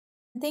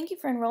Thank you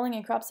for enrolling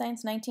in Crop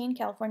Science 19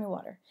 California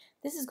Water.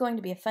 This is going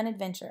to be a fun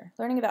adventure,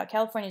 learning about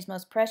California's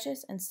most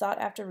precious and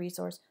sought-after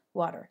resource,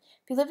 water.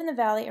 If you live in the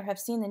valley or have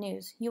seen the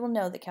news, you will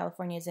know that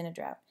California is in a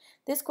drought.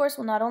 This course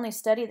will not only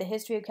study the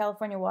history of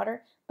California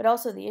water, but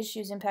also the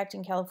issues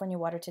impacting California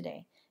water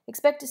today.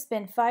 Expect to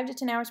spend 5 to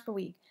 10 hours per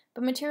week,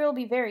 but material will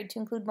be varied to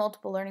include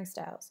multiple learning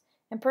styles.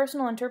 And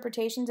personal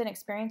interpretations and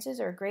experiences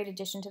are a great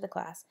addition to the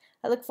class.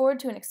 I look forward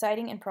to an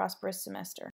exciting and prosperous semester.